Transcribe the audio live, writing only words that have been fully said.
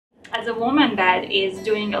as a woman that is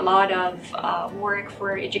doing a lot of work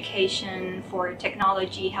for education, for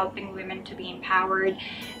technology, helping women to be empowered,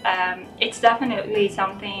 it's definitely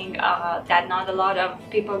something that not a lot of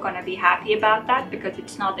people are going to be happy about that, because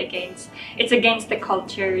it's against the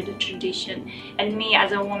culture, the tradition. And me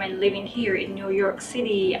as a woman living here in New York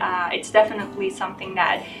City, it's definitely something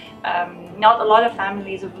that not a lot of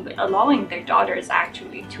families are allowing their daughters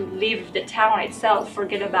actually to leave the town itself,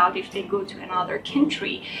 forget about if they go to another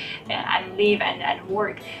country and live and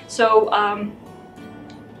work. So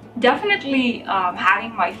definitely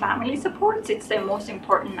having my family supports, it's the most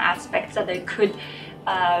important aspect that I could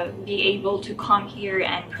be able to come here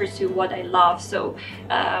and pursue what I love. So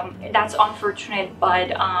that's unfortunate,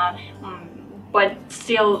 but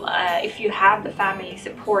still, if you have the family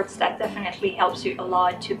supports, that definitely helps you a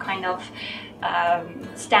lot to kind of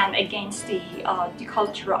stand against the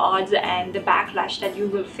cultural odds and the backlash that you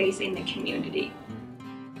will face in the community.